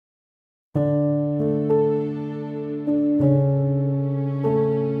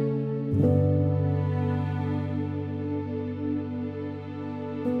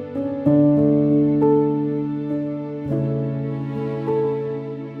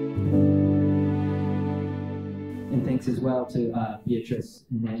thanks as well to Beatrice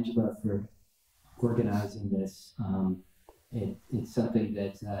and Angela for organizing this. It's something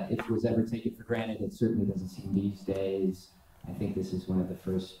that if it was ever taken for granted, it certainly doesn't seem these days. I think this is one of the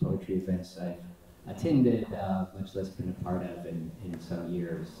first poetry events I've attended, much less been a part of in some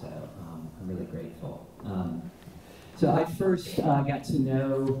years, so I'm really grateful. So I first got to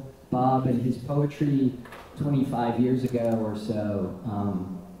know Bob and his poetry 25 years ago or so,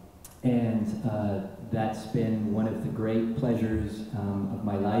 and that's been one of the great pleasures of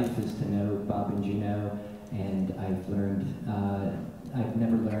my life, is to know Bob and Juno, and I've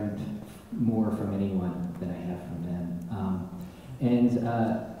never learned more from anyone than I have from them.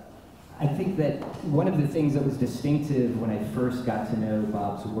 I think that one of the things that was distinctive when I first got to know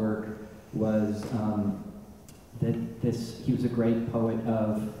Bob's work was that he was a great poet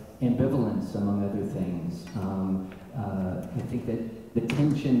of ambivalence, among other things. I think that the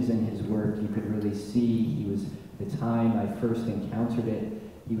tensions in his work, you could really see. He was, the time I first encountered it,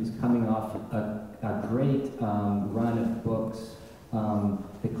 he was coming off a great run of books,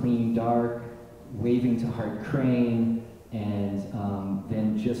 The Clean Dark, Waving to Hart Crane, and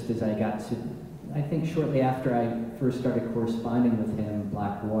then just as I got to, I think shortly after I first started corresponding with him,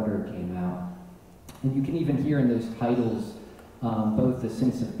 Black Water came out. And you can even hear in those titles both the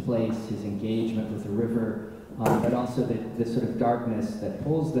sense of place, his engagement with the river, but also the sort of darkness that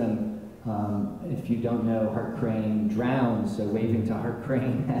pulls them. If you don't know, Hart Crane drowns, so Waving to Hart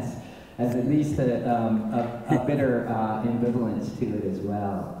Crane has at least a bitter ambivalence to it as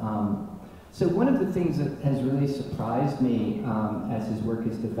well. So one of the things that has really surprised me as his work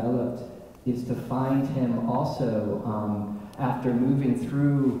has developed is to find him also, after moving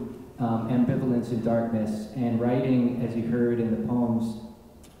through ambivalence and darkness and writing, as you heard in the poems,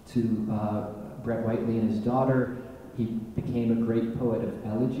 to Brett Whiteley and his daughter, he became a great poet of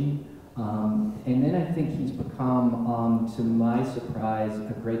elegy. And then I think he's become, to my surprise,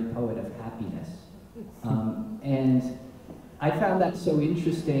 a great poet of happiness. And I found that so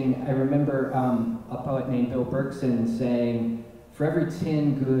interesting. I remember a poet named Bill Berkson saying, for every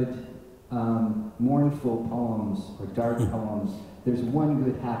 10 good mournful poems or dark poems, there's one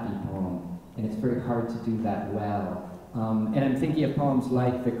good happy poem, and it's very hard to do that well. And I'm thinking of poems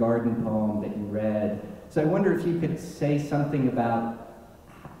like the garden poem that you read. So I wonder if you could say something about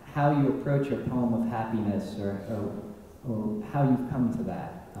how you approach a poem of happiness, or how you've come to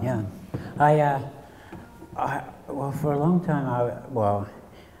that. Yeah, well, for a long time,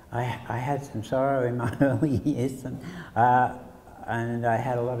 I had some sorrow in my early years, and I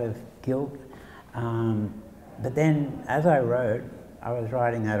had a lot of guilt. But then, as I wrote, I was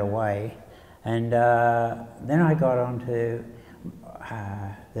writing that away, and then I got onto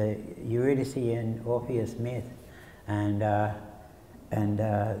the Eurydice and Orpheus myth, and I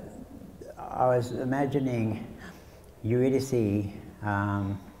was imagining Eurydice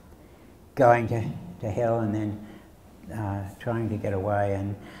going to hell and then trying to get away,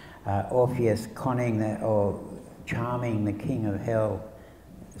 and Orpheus conning or charming the king of hell,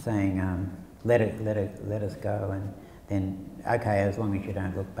 saying, let us go, and then, okay, as long as you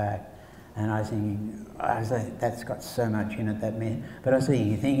don't look back. And I was like, that's got so much in it, that myth. But I was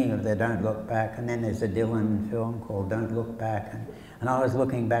thinking of the Don't Look Back, and then there's a Dylan film called Don't Look Back, and I was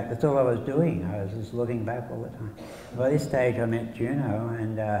looking back. That's all I was doing. I was just looking back all the time. By this stage, I met Juno,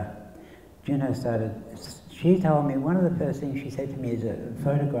 and Juno she told me, one of the first things she said to me is a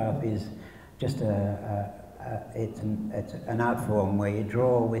photograph is just it's an art form where you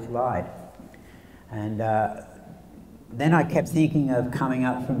draw with light. And then I kept thinking of coming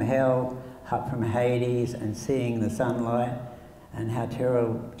up from hell, up from Hades, and seeing the sunlight, and how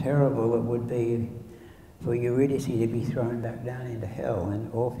terrible it would be for Eurydice to be thrown back down into hell,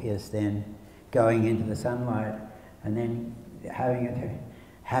 and Orpheus then going into the sunlight, and then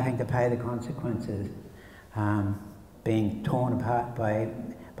having to pay the consequences, being torn apart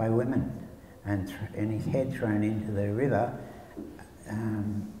by women, and his head thrown into the river,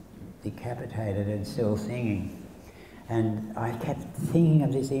 decapitated and still singing. And I kept thinking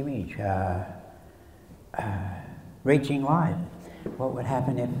of this image, reaching light. What would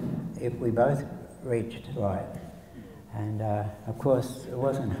happen if we both reached light? And of course, it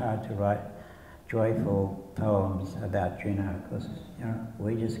wasn't hard to write joyful poems about Juno, because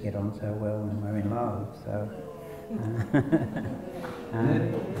we just get on so well when we're in love. So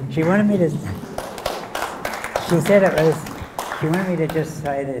she wanted me to. She said it was. She wanted me to just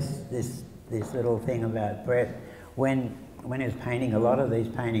say this little thing about Brett. When he was painting a lot of these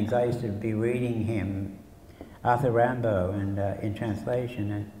paintings, I used to be reading him Arthur Rimbaud and in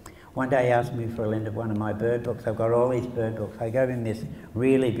translation. And one day he asked me for a lend of one of my bird books. I've got all these bird books. I gave him this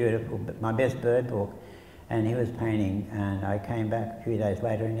really beautiful, my best bird book, and he was painting, and I came back a few days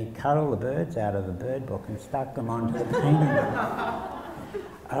later and he cut all the birds out of the bird book and stuck them onto the painting.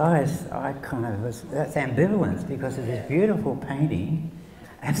 I kind of was, that's ambivalence, because of this beautiful painting,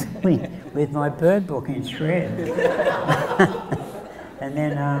 absolutely, with my bird book in shreds. And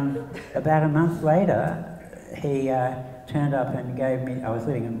then about a month later, he turned up and gave me, I was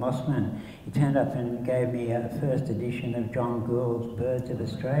living in Mossman, he turned up and gave me a first edition of John Gould's Birds of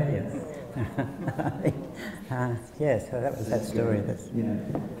Australia. Yeah, so that was that story. That's,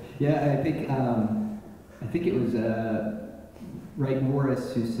 yeah. I think it was Wright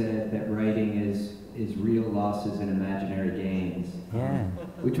Morris who said that writing is real losses and imaginary gains. Yeah.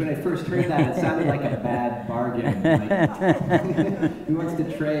 Which, when I first heard that, it sounded like a bad bargain. Like, who wants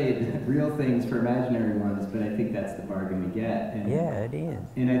to trade real things for imaginary ones? But I think that's the bargain we get. And, yeah, it is.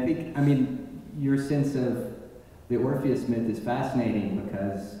 And I think, I mean, your sense of the Orpheus myth is fascinating,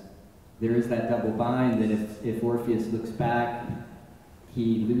 because there is that double bind that if Orpheus looks back,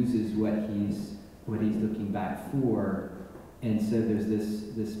 he loses what he's looking back for. And so there's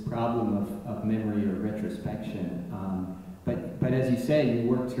this problem of memory or retrospection. But as you say, you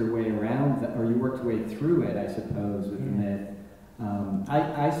worked your way around that, or you worked your way through it, I suppose, with the myth.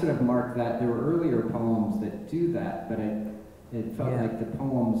 I sort of marked that there were earlier poems that do that, but it felt like the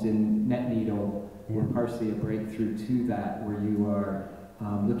poems in Net Needle were partially a breakthrough to that, where you are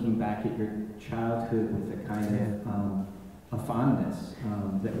looking back at your childhood with a kind of a fondness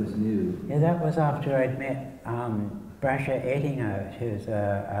that was new. Yeah, that was after I'd met Brasha Ettinger, who's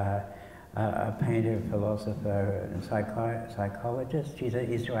a painter, philosopher, and psychologist. She's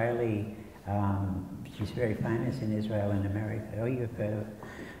an Israeli, she's very famous in Israel and America. Oh, you've heard of her.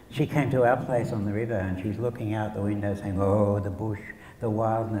 She came to our place on the river and she's looking out the window saying, oh, the bush, the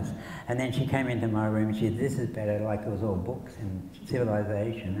wildness. And then she came into my room and she said, this is better, like it was all books and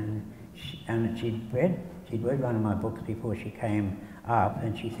civilization. And she'd read one of my books before she came up,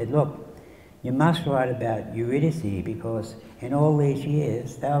 and she said, look, you must write about Eurydice, because in all these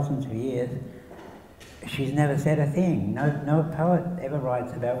years, thousands of years, she's never said a thing. No poet ever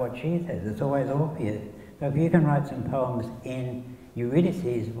writes about what she says. It's always Orpheus. So if you can write some poems in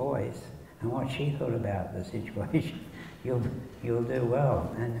Eurydice's voice and what she thought about the situation, you'll do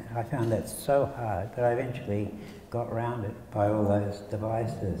well. And I found that so hard, but I eventually got around it by all those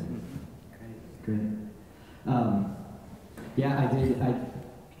devices. Great. Yeah, I did.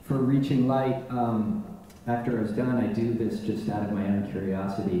 For Reaching Light, after I was done, I do this just out of my own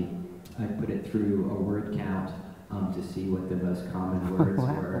curiosity. I put it through a word count to see what the most common words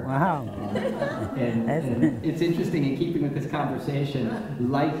were. Wow. And it's interesting, in keeping with this conversation,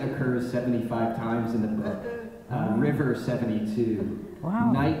 light occurs 75 times in the book, river 72,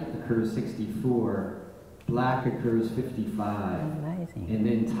 night occurs 64, black occurs 55, amazing. And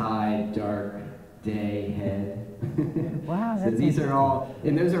then tide, dark, day, head. Wow, so these are all,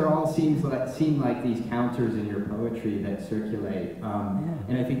 and those are all seem like these counters in your poetry that circulate.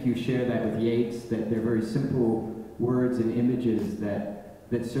 And I think you share that with Yeats, that they're very simple words and images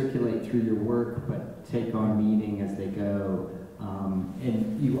that circulate through your work, but take on meaning as they go.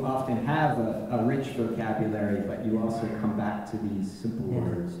 And you often have a rich vocabulary, but you also come back to these simple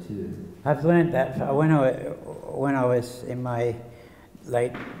words too. I've learned that when I was in my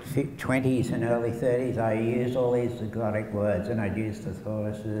late 20s and early 30s, I used all these exotic words, and I'd use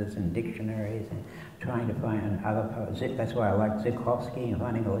thesauruses and dictionaries and trying to find other poets. That's why I like Zukowski and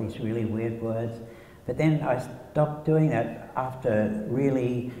finding all these really weird words. But then I stopped doing that after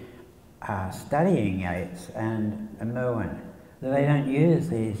really studying Yeats and Merwin. They don't use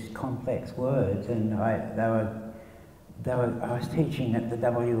these complex words, and I was teaching at the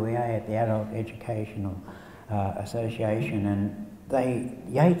WEA, at the Adult Educational Association, and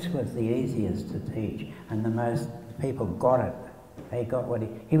Yeats was the easiest to teach, and the most people got it. They got what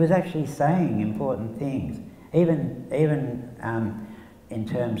he was actually saying important things. Even in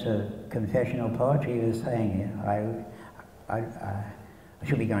terms of confessional poetry, he was saying, I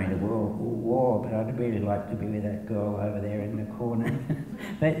should be going to war, but I'd really like to be with that girl over there in the corner.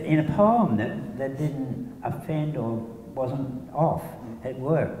 But in a poem that didn't offend or wasn't off, it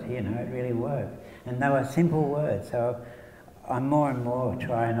worked, it really worked. And they were simple words, so I more and more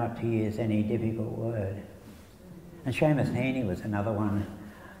try not to use any difficult word. And Seamus Heaney was another one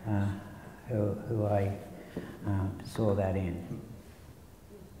who I saw that in.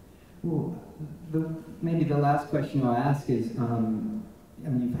 Well, maybe the last question I'll ask is,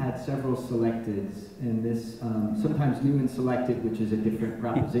 you've had several selecteds, and this sometimes new and selected, which is a different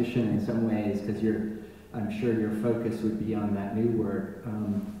proposition in some ways, because I'm sure your focus would be on that new work.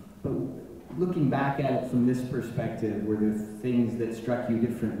 But looking back at it from this perspective, were there things that struck you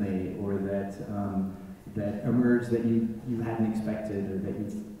differently, or that that emerged that you hadn't expected, or that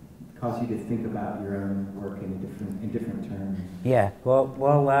caused you to think about your own work in different terms? Yeah,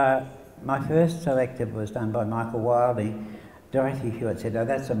 my first selective was done by Michael Whiteley. Dorothy Hewitt said, "Oh,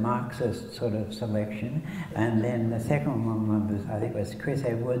 that's a Marxist sort of selection." And then the second one was, I think, was Chris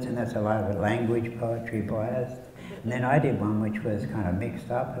Edwards, and that's a lot of language poetry biased. And then I did one which was kind of mixed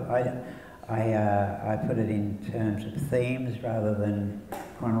up. I put it in terms of themes rather than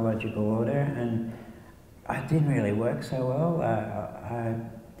chronological order, and it didn't really work so well.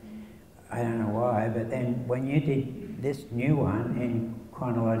 I don't know why, but then when you did this new one in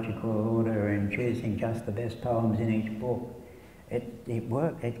chronological order and choosing just the best poems in each book, it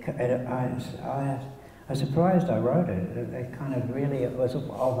worked. I was surprised I wrote it. It kind of really, it was,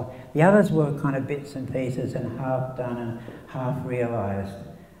 the others were kind of bits and pieces and half done and half realised.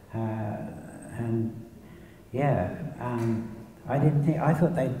 And yeah, I didn't think, I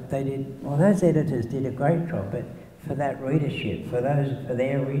thought they did, well, those editors did a great job, but for that readership, for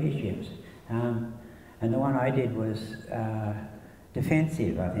their readerships. And the one I did was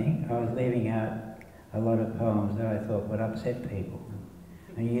defensive, I think. I was leaving out a lot of poems that I thought would upset people.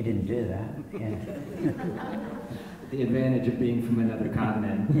 And you didn't do that. Yeah. The advantage of being from another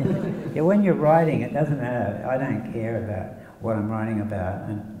continent. Yeah, when you're writing, it doesn't matter. I don't care about what I'm writing about.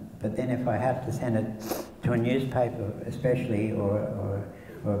 But then if I have to send it to a newspaper, especially, or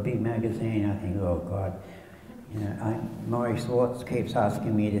a big magazine, I think, oh God. You know, Maurice Swartz keeps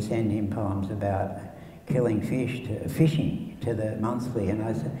asking me to send him poems about killing fishing to the monthly, and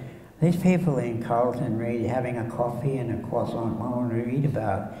I said, these people in Carlton having a coffee and a croissant want to read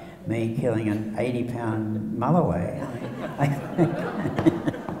about me killing an 80-pound mulloway.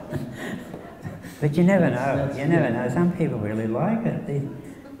 But you never know. You never know. Some people really like it.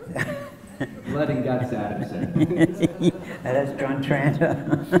 Blood and guts, Adamson. That's John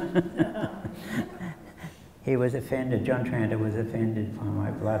Tranter. He was offended. John Tranter was offended by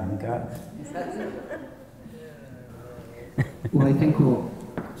my blood and guts. Well, I think we'll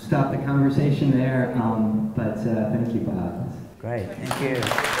stop the conversation there, but thank you, Bob. Great, thank you.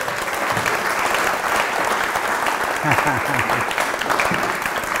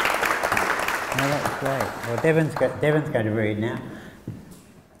 No, that's great. Well, Devin's going to read now.